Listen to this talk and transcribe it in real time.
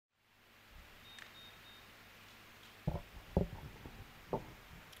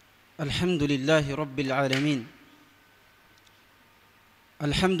الحمد لله رب العالمين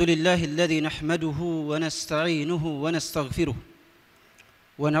الحمد لله الذي نحمده ونستعينه ونستغفره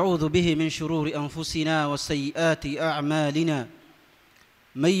ونعوذ به من شرور أنفسنا وسيئات أعمالنا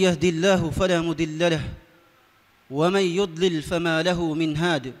من يهد الله فلا مضل له ومن يضلل فما له من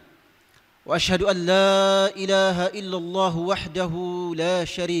هاد وأشهد أن لا إله إلا الله وحده لا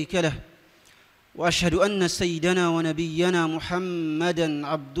شريك له وأشهد أن سيدنا ونبينا محمدا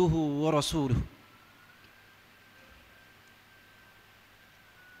عبده ورسوله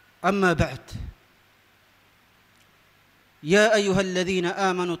أما بعد يا أيها الذين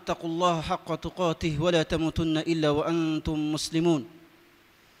آمنوا اتقوا الله حق تقاته ولا تموتن إلا وأنتم مسلمون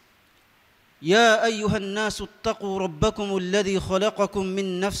يا أيها الناس اتقوا ربكم الذي خلقكم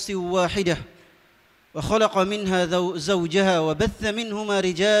من نفس واحدة وخلق منها زوجها وبث منهما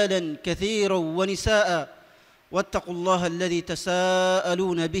رجالا كثيرا ونساء واتقوا الله الذي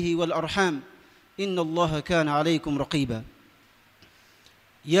تساءلون به والأرحام إن الله كان عليكم رقيبا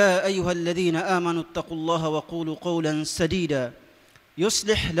يا أيها الذين آمنوا اتقوا الله وقولوا قولا سديدا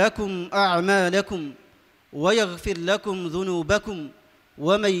يصلح لكم أعمالكم ويغفر لكم ذنوبكم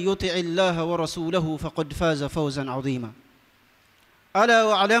ومن يطع الله ورسوله فقد فاز فوزا عظيما ألا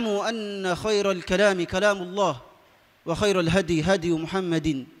واعلموا أن خير الكلام كلام الله وخير الهدي هدي محمد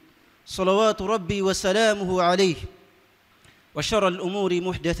صلوات ربي وسلامه عليه وشر الأمور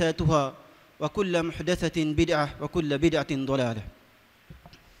محدثاتها وكل محدثة بدعة وكل بدعة ضلالة.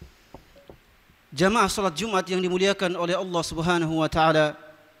 Jamaah salat Jumat yang dimuliakan oleh Allah Subhanahu wa taala.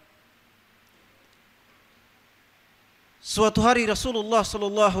 Suatu hari Rasulullah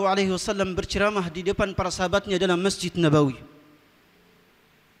sallallahu alaihi wasallam berceramah di depan para sahabatnya dalam Masjid Nabawi.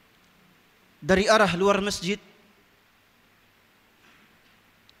 Dari arah luar masjid,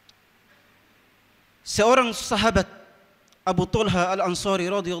 seorang sahabat Abu Talha Al-Ansari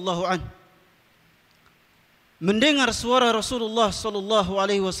radhiyallahu anhu mendengar suara Rasulullah sallallahu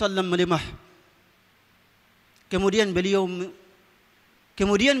alaihi wasallam melemah. Kemudian beliau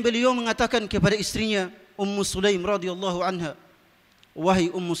mengatakan kepada istrinya Ummu Sulaim radhiyallahu anha, "Wahai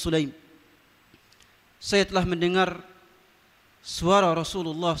Ummu Sulaim, saya telah mendengar suara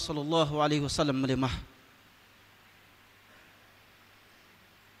Rasulullah sallallahu alaihi wasallam melemah.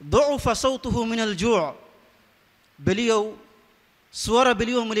 Dha'afa sautuhu min al-ju'." Suara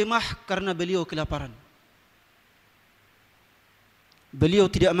beliau melemah karena beliau kelaparan. Beliau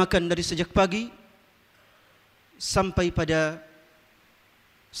tidak makan dari sejak pagi sampai pada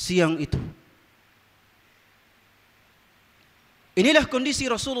siang itu. Inilah kondisi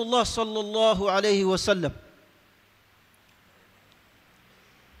Rasulullah sallallahu alaihi wasallam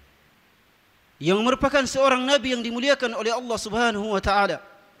yang merupakan seorang nabi yang dimuliakan oleh Allah Subhanahu wa taala.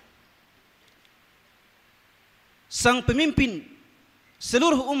 Sang pemimpin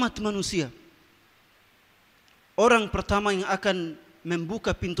seluruh umat manusia. Orang pertama yang akan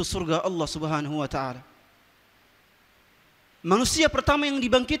membuka pintu surga Allah Subhanahu wa taala. Manusia pertama yang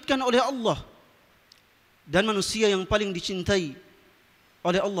dibangkitkan oleh Allah dan manusia yang paling dicintai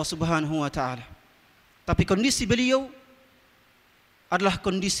oleh Allah Subhanahu wa taala. Tapi kondisi beliau adalah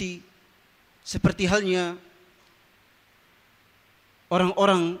kondisi seperti halnya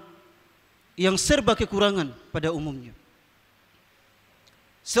orang-orang yang serba kekurangan pada umumnya.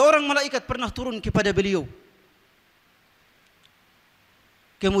 Seorang malaikat pernah turun kepada beliau,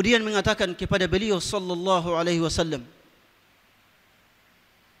 kemudian mengatakan kepada beliau sallallahu alaihi wasallam,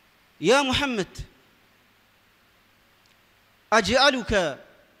 "Ya Muhammad, aj'aluka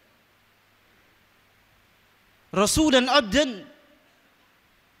rasulan abdan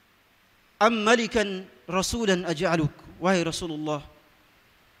am malikan rasulan aj'aluk?" Wahai Rasulullah,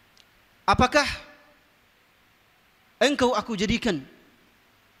 apakah engkau aku jadikan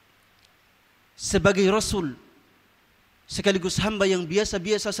sebagai rasul sekaligus hamba yang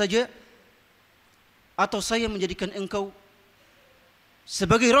biasa-biasa saja, atau saya menjadikan engkau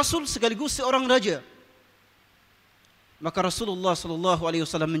sebagai rasul sekaligus seorang raja? Maka Rasulullah sallallahu alaihi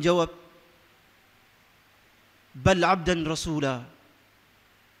wasallam menjawab, "Bal 'abdan rasula."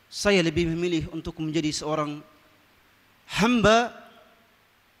 Saya lebih memilih untuk menjadi seorang hamba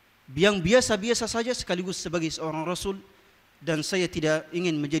yang biasa-biasa saja sekaligus sebagai seorang rasul, dan saya tidak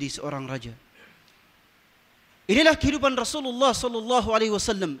ingin menjadi seorang raja. Inilah kehidupan Rasulullah sallallahu alaihi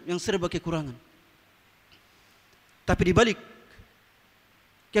wasallam yang serba kekurangan. Tapi di balik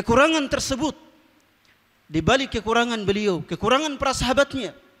kekurangan tersebut, di balik kekurangan beliau, kekurangan para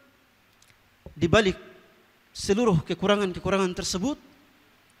sahabatnya, di balik seluruh kekurangan-kekurangan tersebut,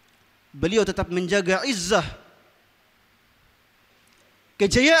 beliau tetap menjaga izzah,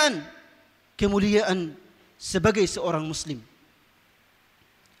 kejayaan, kemuliaan sebagai seorang muslim.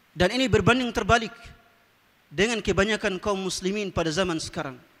 Dan ini berbanding terbalik dengan kebanyakan kaum muslimin pada zaman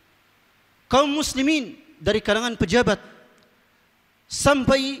sekarang. Kaum muslimin dari kalangan pejabat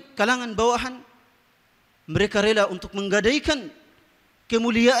sampai kalangan bawahan, mereka rela untuk menggadaikan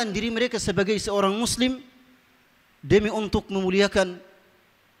kemuliaan diri mereka sebagai seorang muslim demi untuk memuliakan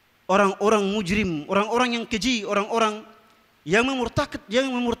orang-orang mujrim, orang-orang yang keji, orang-orang yang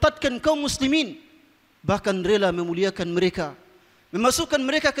memurtadkan kaum muslimin, bahkan rela memuliakan mereka, memasukkan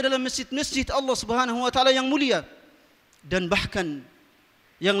mereka ke dalam masjid-masjid Allah Subhanahu wa taala yang mulia. Dan bahkan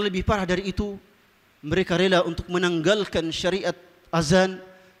yang lebih parah dari itu, mereka rela untuk menanggalkan syariat azan,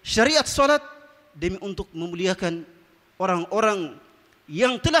 syariat salat demi untuk memuliakan orang-orang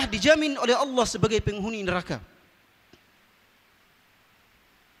yang telah dijamin oleh Allah sebagai penghuni neraka.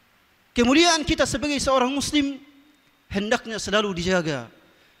 Kemuliaan kita sebagai seorang muslim hendaknya selalu dijaga.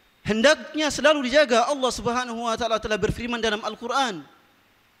 Hendaknya selalu dijaga. Allah Subhanahu wa taala telah berfirman dalam Al-Qur'an,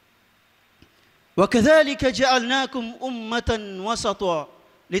 "Wa kadzalika ja'alnakum ummatan wasata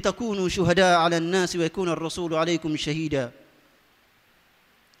litakunu syuhada'a 'alan nasi wa yakuna ar-rasulu 'alaikum syahida."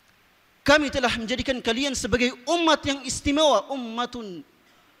 Kami telah menjadikan kalian sebagai umat yang istimewa,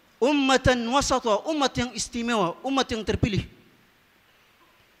 ummatan wasata, umat yang istimewa, umat yang terpilih.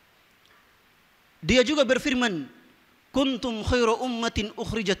 Dia juga berfirman, "Kuntum khairu ummatin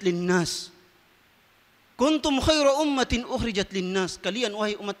ukhrijat linnas." Kuntum khairu ummatin ukhrijat linnas. Kalian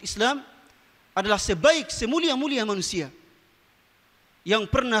wahai umat Islam adalah sebaik, semulia-mulia manusia yang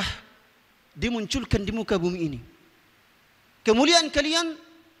pernah dimunculkan di muka bumi ini. Kemuliaan kalian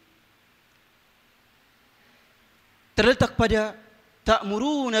terletak pada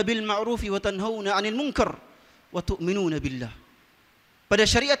ta'muruna bil ma'rufi wa tanhauna 'anil munkar wa tu'minuna billah. Pada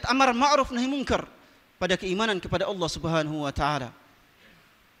syariat amar ma'ruf nahi munkar, pada keimanan kepada Allah Subhanahu wa taala.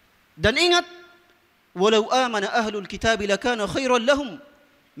 Dan ingat, walau amana ahlul kitab lakana khairan lahum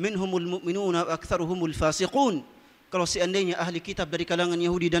minhumul mu'minuna wa aktsaruhumul fasiqun. Kalau seandainya ahli kitab dari kalangan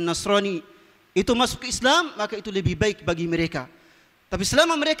Yahudi dan Nasrani itu masuk ke Islam, maka itu lebih baik bagi mereka. Tapi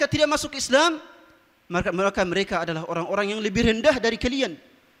selama mereka tidak masuk Islam, maka mereka adalah orang-orang yang lebih rendah dari kalian.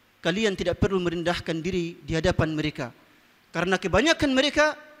 Kalian tidak perlu merendahkan diri di hadapan mereka, karena kebanyakan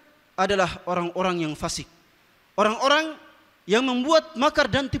mereka adalah orang-orang yang fasik, orang-orang yang membuat makar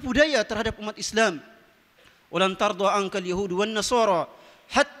dan tipu daya terhadap umat Islam. Walan tarda ankal yahud wan nasara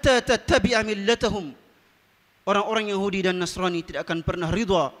hatta tattabi'a millatahum. Orang-orang Yahudi dan Nasrani tidak akan pernah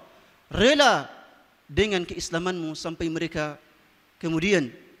rela dengan keislamanmu sampai mereka kemudian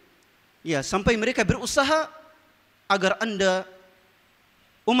sampai mereka berusaha agar Anda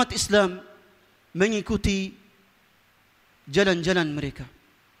umat Islam mengikuti jalan-jalan mereka.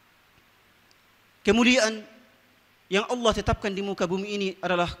 Kemuliaan yang Allah tetapkan di muka bumi ini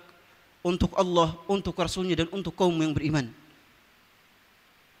adalah untuk Allah, untuk Rasulnya, dan untuk kaum yang beriman.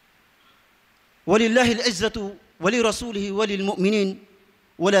 Walillahil izzatu wali rasulihi walil mu'minin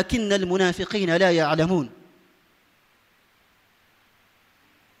walakinnal munafiqina la ya'lamun.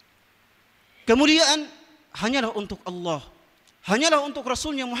 Kemuliaan hanyalah untuk Allah, hanyalah untuk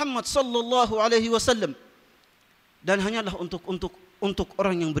Rasulnya Muhammad sallallahu alaihi wasallam, dan hanyalah untuk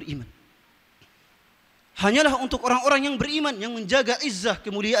orang yang beriman. Hanyalah untuk orang-orang yang beriman yang menjaga izzah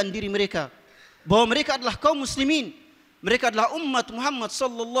kemuliaan diri mereka, bahwa mereka adalah kaum muslimin, mereka adalah umat Muhammad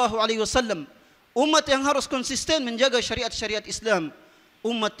sallallahu alaihi wasallam, umat yang harus konsisten menjaga syariat-syariat Islam,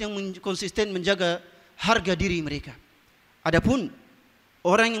 umat yang konsisten menjaga harga diri mereka. Adapun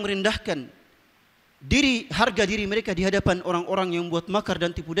orang yang merendahkan harga diri mereka di hadapan orang-orang yang membuat makar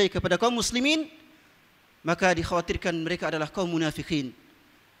dan tipu daya kepada kaum muslimin, maka dikhawatirkan mereka adalah kaum munafikin.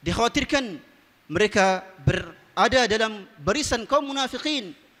 Dikhawatirkan mereka berada dalam barisan kaum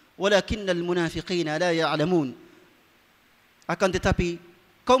munafikin, walakinnal munafiqina la ya'lamun. Akan tetapi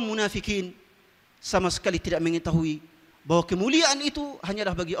kaum munafikin sama sekali tidak mengetahui bahwa kemuliaan itu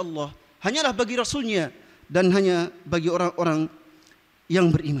hanyalah bagi Allah, hanyalah bagi Rasulnya, dan hanya bagi orang-orang yang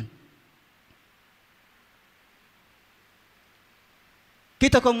beriman.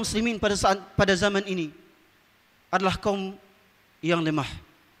 Kita kaum muslimin pada zaman ini adalah kaum yang lemah,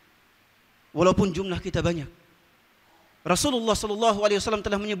 walaupun jumlah kita banyak. Rasulullah sallallahu alaihi wasallam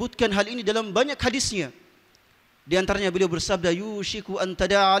telah menyebutkan hal ini dalam banyak hadisnya. Di antaranya beliau bersabda, "Yushiku an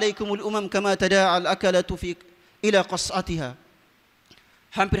tada'a 'alaikumul umam kama tada'a al-akalatu fi ila qas'atiha."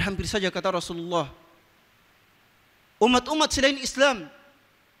 Hampir-hampir saja, kata Rasulullah, umat-umat selain Islam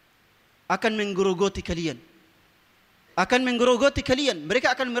akan menggerogoti kalian. Akan menggerogoti kalian,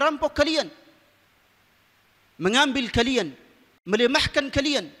 mereka akan merampok kalian, mengambil kalian, melemahkan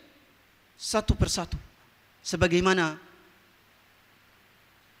kalian satu persatu, sebagaimana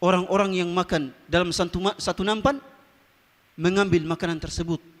orang-orang yang makan dalam satu nampan mengambil makanan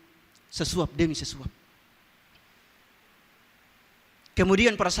tersebut sesuap demi sesuap.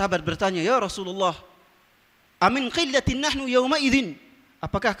 Kemudian para sahabat bertanya, "Ya Rasulullah, amin qillatin nahnu yawma idzin?"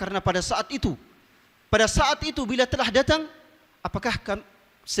 Apakah karena pada saat itu bila telah datang, apakah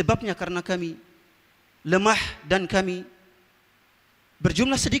sebabnya karena kami lemah dan kami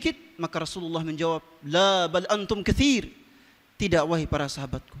berjumlah sedikit? Maka Rasulullah menjawab, "La bal antum katsir." Tidak, wahai para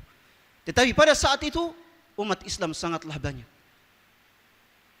sahabatku. Tetapi pada saat itu umat Islam sangatlah banyak.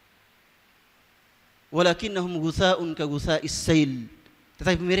 Walakinnahum ghutha'un ka ghutha'is sail.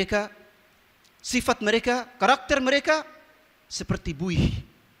 Tetapi mereka, sifat mereka, karakter mereka seperti buih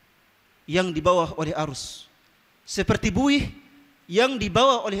yang dibawa oleh arus. Seperti buih yang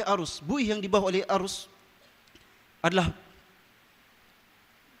dibawa oleh arus. Buih yang dibawa oleh arus adalah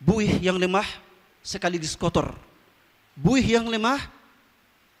buih yang lemah sekaligus kotor. Buih yang lemah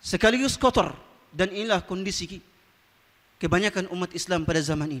sekaligus kotor. Dan inilah kondisi kebanyakan umat Islam pada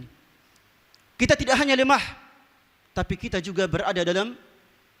zaman ini. Kita tidak hanya lemah, tapi kita juga berada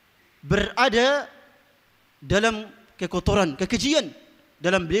dalam kekotoran, kekejian,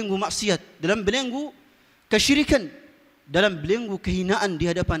 dalam belenggu maksiat, dalam belenggu kesyirikan, dalam belenggu kehinaan di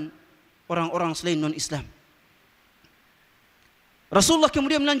hadapan orang-orang selain non-Islam. Rasulullah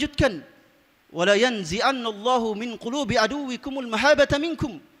kemudian melanjutkan, "Wala yanzi'anna Allahu min qulubi aduwikumul mahabata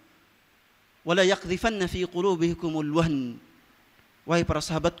minkum, wala yaqdhifanna fi qulubikumul wahn." Wahai para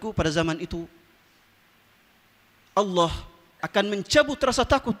sahabatku, pada zaman itu Allah akan mencabut rasa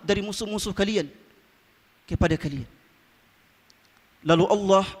takut dari musuh-musuh kalian kepada kalian. Lalu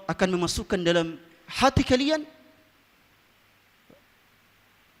Allah akan memasukkan dalam hati kalian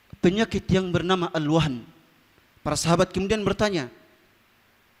penyakit yang bernama al-wahn. Para sahabat kemudian bertanya,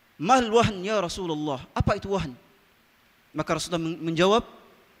 "Mal wahn ya Rasulullah?" Apa itu wahn? Maka Rasulullah menjawab,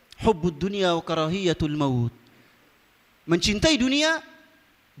 "Hubbud dunya wa karahiyatul maut." Mencintai dunia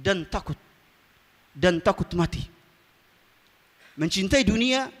dan takut mati. Mencintai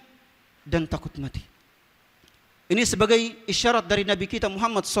dunia dan takut mati. Ini sebagai isyarat dari Nabi kita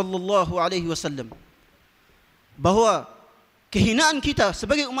Muhammad sallallahu alaihi wasallam bahwa kehinaan kita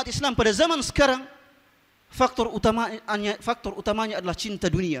sebagai umat Islam pada zaman sekarang faktor utamanya adalah cinta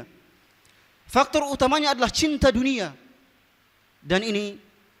dunia. Faktor utamanya adalah cinta dunia. Dan ini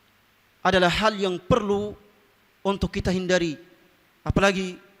adalah hal yang perlu untuk kita hindari.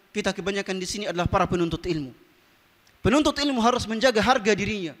 Apalagi kita kebanyakan di sini adalah para penuntut ilmu. Penuntut ilmu harus menjaga harga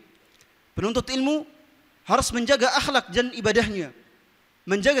dirinya. Penuntut ilmu harus menjaga akhlak dan ibadahnya,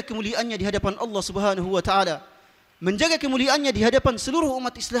 menjaga kemuliaannya di hadapan Allah Subhanahu wa taala, menjaga kemuliaannya di hadapan seluruh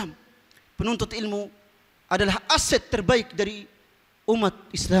umat Islam. Penuntut ilmu adalah aset terbaik dari umat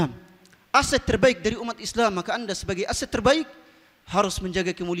Islam. Aset terbaik dari umat Islam, maka Anda sebagai aset terbaik harus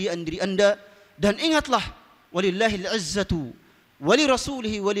menjaga kemuliaan diri Anda. Dan ingatlah, walillahil izzatu wali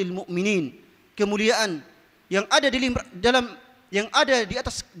rasulihi walil mu'minin. Kemuliaan yang ada di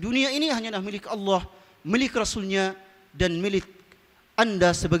atas dunia ini hanyalah milik Allah, milik Rasulnya, dan milik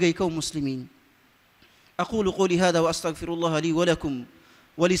Anda sebagai kaum muslimin. Aqulu qouli hadha wa astaghfirullah li wa lakum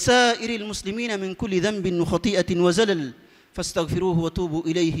wa lisairil muslimina min kulli dhanbin wa khati'atin wa zalal fastaghfiruhu wa tubu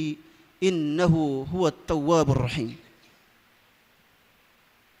ilayhi innahu huwat tawwabur rahim.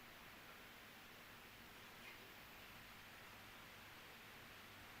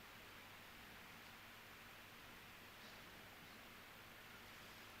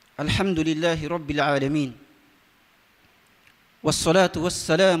 Alhamdulillahi Rabbil Alamin. Wassalatu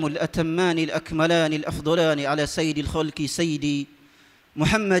wassalamu al-atamman al-akmalan al-afdalan ala sayyidil khalqi sayyidi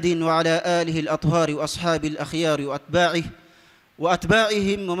Muhammadin wa ala alihi al-athhar wa ashabil akhyar wa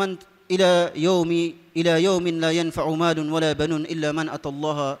atba'ihim wa man ila yawmin la yanfa'u malun wala banun illa man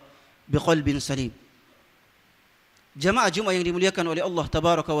atallaha biqalbin salim. Jamaah Jumat yang dimuliakan oleh Allah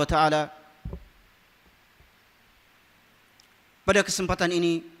tabaraka wa taala, pada kesempatan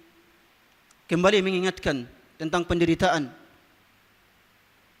ini kembali mengingatkan tentang penderitaan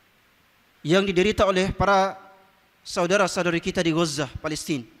yang diderita oleh para saudara-saudari kita di Gaza,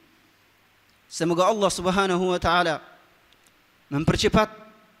 Palestina. Semoga Allah Subhanahu wa taala mempercepat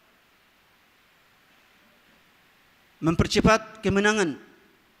kemenangan,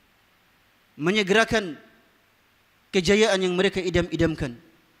 menyegerakan kejayaan yang mereka idam-idamkan.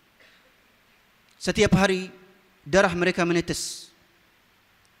 Setiap hari darah mereka menetes.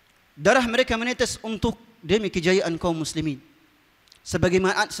 Darah mereka menetes untuk demi kejayaan kaum muslimin.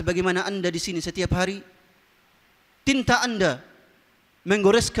 Sebagaimana Anda di sini setiap hari tinta Anda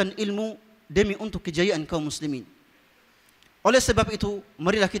menggoreskan ilmu demi untuk kejayaan kaum muslimin. Oleh sebab itu,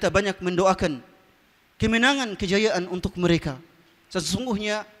 marilah kita banyak mendoakan kemenangan kejayaan untuk mereka.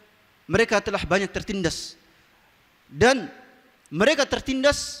 Sesungguhnya mereka telah banyak tertindas, dan mereka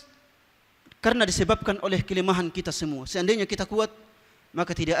tertindas karena disebabkan oleh kelemahan kita semua. Seandainya kita kuat,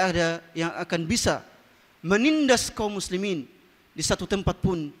 maka tidak ada yang akan bisa menindas kaum muslimin di satu tempat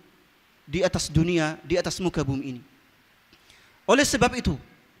pun di atas dunia, di atas muka bumi ini. Oleh sebab itu,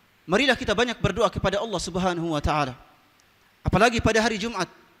 marilah kita banyak berdoa kepada Allah Subhanahu wa taala. Apalagi pada hari Jumat.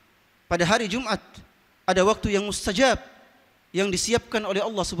 Pada hari Jumat ada waktu yang mustajab yang disiapkan oleh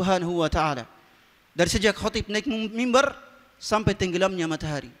Allah Subhanahu wa taala. Dari sejak khatib naik mimbar sampai tenggelamnya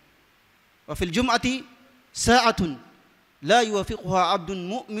matahari. Wa fil jum'ati sa'atun la yuwafiquha 'abdun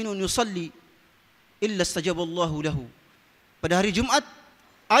mu'minun yusalli illa istajaba Allahu lahu. Pada hari Jumat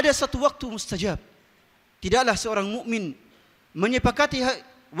ada satu waktu mustajab. Tidaklah seorang mukmin menyepakati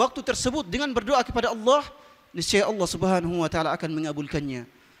waktu tersebut dengan berdoa kepada Allah, niscaya Allah Subhanahu wa taala akan mengabulkannya.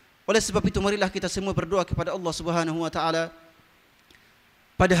 Oleh sebab itu marilah kita semua berdoa kepada Allah Subhanahu wa taala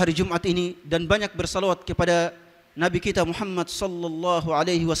pada hari Jumat ini dan banyak bersalawat kepada Nabi kita Muhammad sallallahu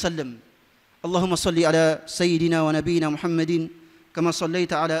alaihi wasallam. Allahumma salli ala sayyidina wa nabiyina Muhammadin kama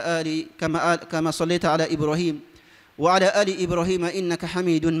sallaita ala Ibrahim wa ala ali Ibrahim innaka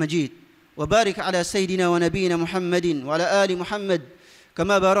Hamidun Majid. Wa barik ala sayyidina wa nabiyina Muhammadin wa ala ali Muhammad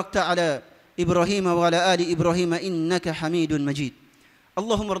kama barakta ala Ibrahim wa ala ali Ibrahim innaka Hamidun Majid.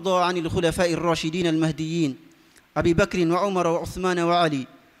 Allahumma arda 'anil khulafa'ir rasyidin al-mahdiyyin أبي بكر وعمر وعثمان وعلي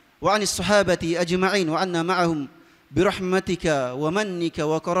وعن الصحابة أجمعين وعنا معهم برحمتك ومنك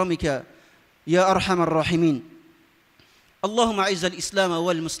وكرمك يا أرحم الراحمين. اللهم أعز الإسلام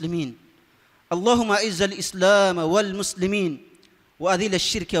والمسلمين، اللهم أعز الإسلام والمسلمين وأذل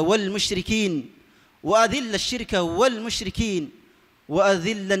الشرك والمشركين وأذل الشرك والمشركين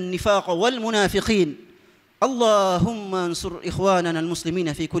وأذل النفاق والمنافقين. اللهم انصر إخواننا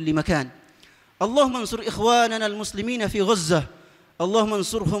المسلمين في كل مكان. اللهم انصر إخواننا المسلمين في غزة، اللهم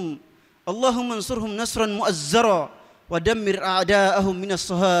انصرهم نصرا مؤزرا ودمر أعداءهم من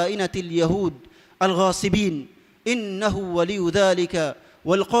الصهاينة اليهود الغاصبين، إنه ولي ذلك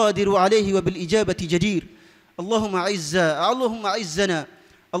والقادر عليه وبالإجابة جدير. اللهم أعزنا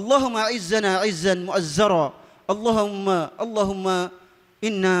عزا مؤزرا. اللهم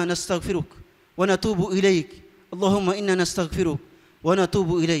إنا نستغفرك ونتوب إليك. اللهم إنا نستغفرك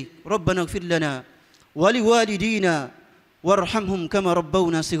ونتوب إليك. ربنا اغفر لنا ولوالدينا وارحمهم كما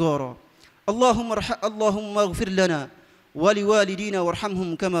ربونا صغارا. اللهم اغفر لنا ولوالدينا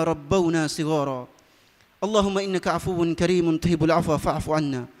وارحمهم كما ربونا صغارا. اللهم إنك عفو كريم تحب العفو فاعف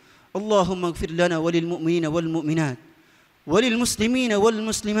عنا. اللهم اغفر لنا وللمؤمنين والمؤمنات وللمسلمين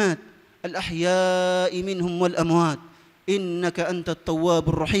والمسلمات الأحياء منهم والأموات، إنك أنت التواب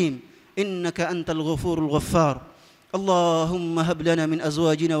الرحيم، إنك أنت الغفور الغفار. اللهم هب لنا من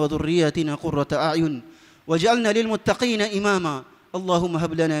أزواجنا وذرياتنا قرة أعين واجعلنا للمتقين إماما. اللهم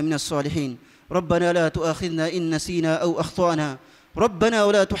هب لنا من الصالحين. ربنا لا تؤاخذنا إن نسينا أو أخطأنا. ربنا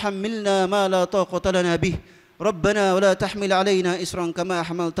ولا تحملنا ما لا طاقة لنا به. ربنا ولا تحمل علينا إسرا كما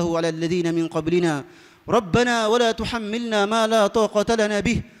حملته على الذين من قبلنا. ربنا ولا تحملنا ما لا طاقة لنا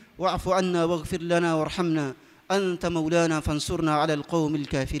به. واعف عنا واغفر لنا وارحمنا، أنت مولانا فانصرنا على القوم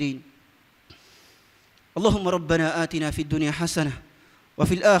الكافرين. اللهم ربنا آتنا في الدنيا حسنة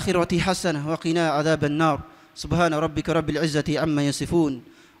وفي الآخرة حسنة وقنا عذاب النار. سبحان ربك رب العزة عما يصفون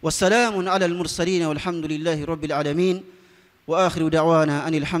والسلام على المرسلين والحمد لله رب العالمين. وآخر دعوانا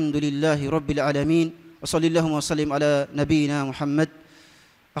أن الحمد لله رب العالمين. وصلى اللهم وسلم على نبينا محمد.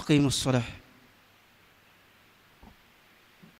 أقيموا الصلاة.